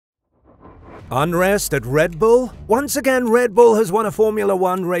Unrest at Red Bull? Once again, Red Bull has won a Formula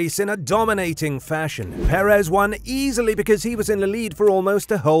One race in a dominating fashion. Perez won easily because he was in the lead for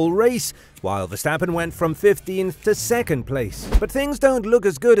almost a whole race, while Verstappen went from 15th to 2nd place. But things don't look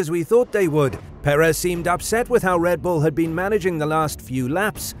as good as we thought they would. Perez seemed upset with how Red Bull had been managing the last few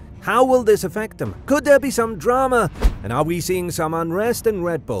laps. How will this affect them? Could there be some drama? And are we seeing some unrest in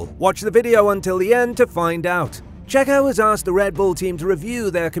Red Bull? Watch the video until the end to find out. Checo has asked the Red Bull team to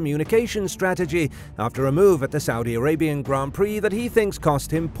review their communication strategy after a move at the Saudi Arabian Grand Prix that he thinks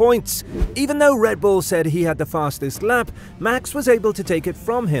cost him points. Even though Red Bull said he had the fastest lap, Max was able to take it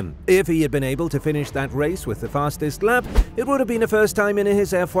from him. If he had been able to finish that race with the fastest lap, it would have been the first time in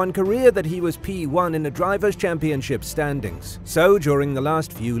his F1 career that he was P1 in the Drivers' Championship standings. So, during the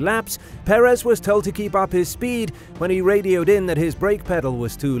last few laps, Perez was told to keep up his speed when he radioed in that his brake pedal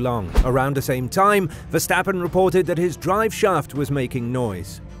was too long. Around the same time, Verstappen reported that his drive shaft was making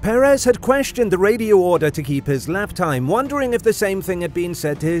noise. Perez had questioned the radio order to keep his lap time, wondering if the same thing had been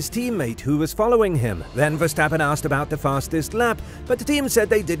said to his teammate who was following him. Then Verstappen asked about the fastest lap, but the team said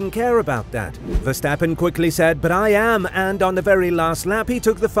they didn't care about that. Verstappen quickly said, "But I am," and on the very last lap he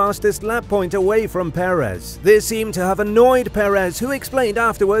took the fastest lap point away from Perez. This seemed to have annoyed Perez, who explained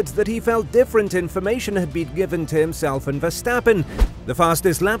afterwards that he felt different information had been given to himself and Verstappen, the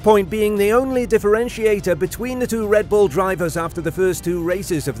fastest lap point being the only differentiator between the two Red Bull drivers after the first two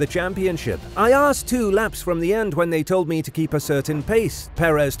races of the championship. "I asked 2 laps from the end when they told me to keep a certain pace,"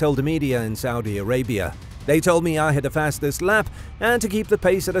 Perez told the media in Saudi Arabia. "They told me I had the fastest lap and to keep the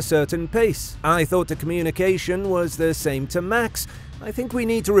pace at a certain pace. I thought the communication was the same to Max. I think we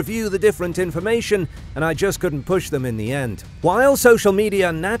need to review the different information, and I just couldn't push them in the end." While social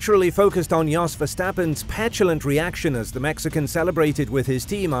media naturally focused on Jos Verstappen's petulant reaction as the Mexican celebrated with his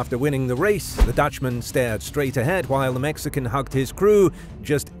team after winning the race, the Dutchman stared straight ahead while the Mexican hugged his crew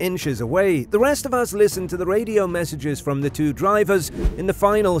just inches away. The rest of us listened to the radio messages from the two drivers in the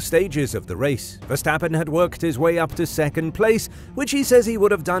final stages of the race. Verstappen had worked his way up to 2nd place, which he says he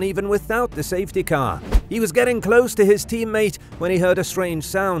would have done even without the safety car. He was getting close to his teammate when he heard a strange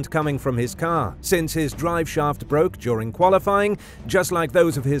sound coming from his car. Since his drive shaft broke during qualifying, just like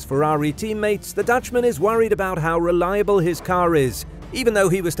those of his Ferrari teammates, the Dutchman is worried about how reliable his car is. Even though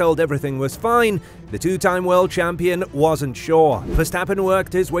he was told everything was fine, the 2-time world champion wasn't sure. Verstappen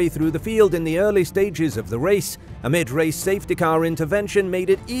worked his way through the field in the early stages of the race. A mid-race safety car intervention made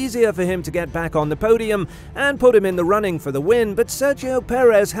it easier for him to get back on the podium and put him in the running for the win, but Sergio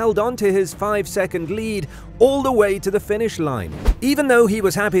Perez held on to his 5-second lead all the way to the finish line. Even though he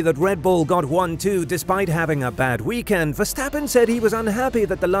was happy that Red Bull got 1-2 despite having a bad weekend, Verstappen said he was unhappy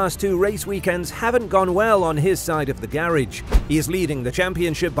that the last 2 race weekends haven't gone well on his side of the garage. He is leading the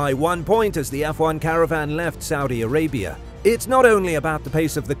championship by 1 point as the F1 caravan left Saudi Arabia. "It's not only about the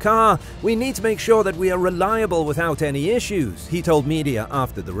pace of the car, we need to make sure that we are reliable without any issues," he told media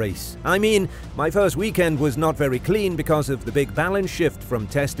after the race. "I mean, my first weekend was not very clean because of the big balance shift from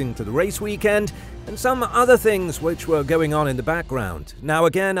testing to the race weekend and some other things which were going on in the background. Now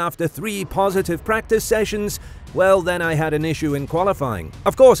again, after 3 positive practice sessions, well, then I had an issue in qualifying.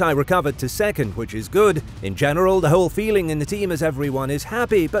 Of course, I recovered to 2nd, which is good. In general, the whole feeling in the team is everyone is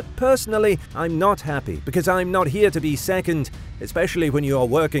happy, but personally, I'm not happy because I'm not here to be 2nd, especially when you are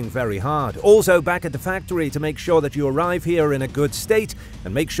working very hard. Also back at the factory to make sure that you arrive here in a good state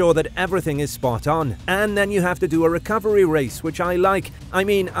and make sure that everything is spot on. And then you have to do a recovery race, which I like. I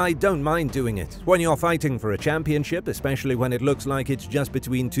mean, I don't mind doing it. When you're fighting for a championship, especially when it looks like it's just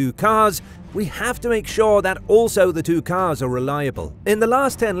between 2 cars, we have to make sure that also the 2 cars are reliable. In the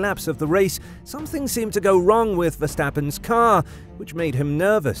last 10 laps of the race, something seemed to go wrong with Verstappen's car, which made him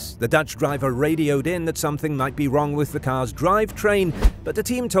nervous. The Dutch driver radioed in that something might be wrong with the car's drivetrain, but the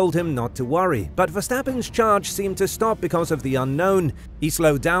team told him not to worry. But Verstappen's charge seemed to stop because of the unknown. He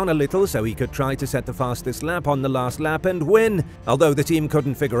slowed down a little so he could try to set the fastest lap on the last lap and win. Although the team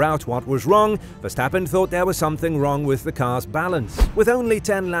couldn't figure out what was wrong, Verstappen thought there was something wrong with the car's balance. With only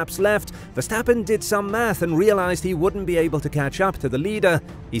 10 laps left, Verstappen did some math and realized he wouldn't be able to catch up to the leader.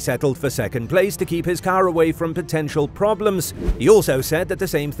 He settled for 2nd place to keep his car away from potential problems. He also said that the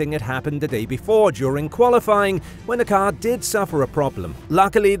same thing had happened the day before during qualifying when the car did suffer a problem.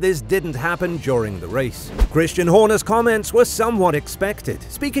 Luckily, this didn't happen during the race. Christian Horner's comments were somewhat expected.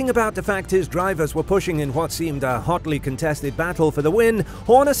 Speaking about the fact his drivers were pushing in what seemed a hotly contested battle for the win,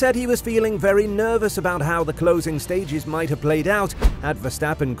 Horner said he was feeling very nervous about how the closing stages might have played out had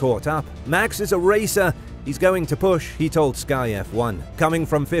Verstappen caught up. "Max is a racer. He's going to push," he told Sky F1. Coming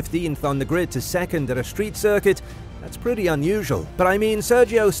from 15th on the grid to 2nd at a street circuit, that's pretty unusual. But I mean,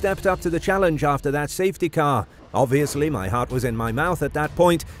 Sergio stepped up to the challenge after that safety car. Obviously, my heart was in my mouth at that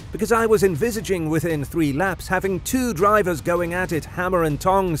point because I was envisaging within 3 laps having 2 drivers going at it hammer and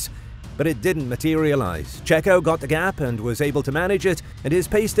tongs. But it didn't materialize. Checo got the gap and was able to manage it, and his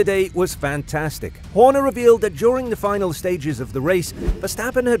pace today was fantastic. Horner revealed that during the final stages of the race,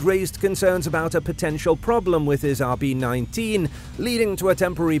 Verstappen had raised concerns about a potential problem with his RB19, leading to a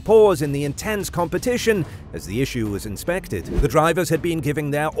temporary pause in the intense competition as the issue was inspected. The drivers had been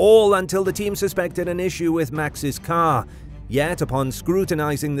giving their all until the team suspected an issue with Max's car. Yet, upon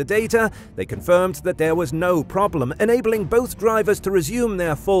scrutinizing the data, they confirmed that there was no problem, enabling both drivers to resume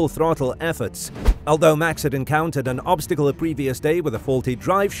their full throttle efforts. Although Max had encountered an obstacle the previous day with a faulty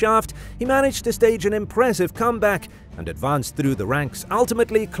drive shaft, he managed to stage an impressive comeback and advanced through the ranks,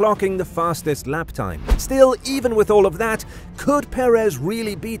 ultimately clocking the fastest lap time. Still, even with all of that, could Perez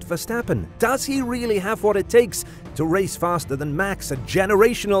really beat Verstappen? Does he really have what it takes to race faster than Max, a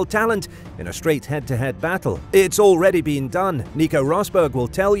generational talent, in a straight head-to-head battle? It's already been done. Nico Rosberg will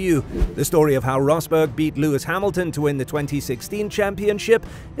tell you. The story of how Rosberg beat Lewis Hamilton to win the 2016 championship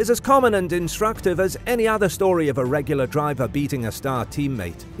is as common and instructive as any other story of a regular driver beating a star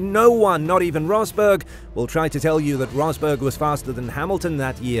teammate. No one, not even Rosberg, will try to tell you that Rosberg was faster than Hamilton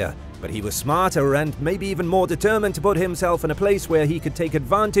that year. But he was smarter and maybe even more determined to put himself in a place where he could take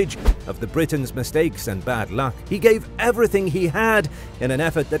advantage of the Briton's mistakes and bad luck. He gave everything he had in an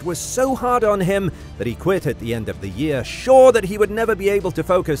effort that was so hard on him that he quit at the end of the year, sure that he would never be able to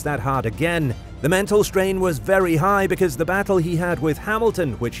focus that hard again. The mental strain was very high because the battle he had with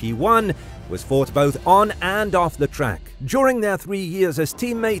Hamilton, which he won, was fought both on and off the track. During their 3 years as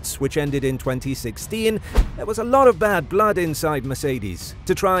teammates, which ended in 2016, there was a lot of bad blood inside Mercedes.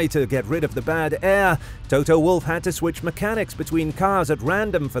 To try to get rid of the bad air, Toto Wolff had to switch mechanics between cars at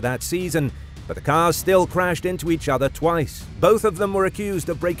random for that season, but the cars still crashed into each other twice. Both of them were accused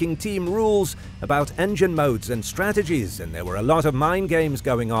of breaking team rules about engine modes and strategies, and there were a lot of mind games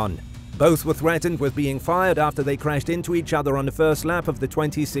going on. Both were threatened with being fired after they crashed into each other on the first lap of the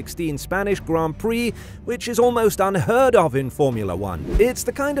 2016 Spanish Grand Prix, which is almost unheard of in Formula 1. It's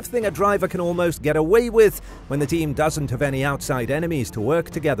the kind of thing a driver can almost get away with when the team doesn't have any outside enemies to work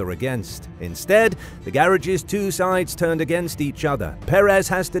together against. Instead, the garage's 2 sides turned against each other. Perez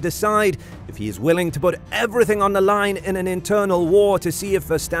has to decide if he is willing to put everything on the line in an internal war to see if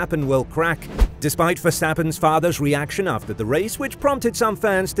Verstappen will crack. Despite Verstappen's father's reaction after the race, which prompted some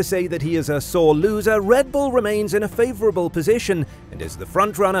fans to say that he is a sore loser, Red Bull remains in a favourable position and is the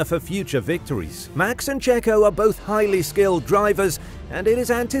frontrunner for future victories. Max and Checo are both highly skilled drivers, and it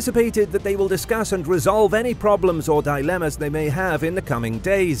is anticipated that they will discuss and resolve any problems or dilemmas they may have in the coming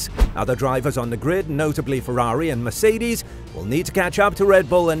days. Other drivers on the grid, notably Ferrari and Mercedes, will need to catch up to Red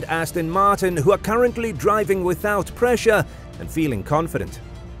Bull and Aston Martin, who are currently driving without pressure and feeling confident.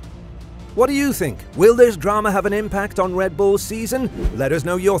 What do you think? Will this drama have an impact on Red Bull's season? Let us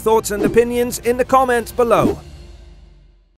know your thoughts and opinions in the comments below.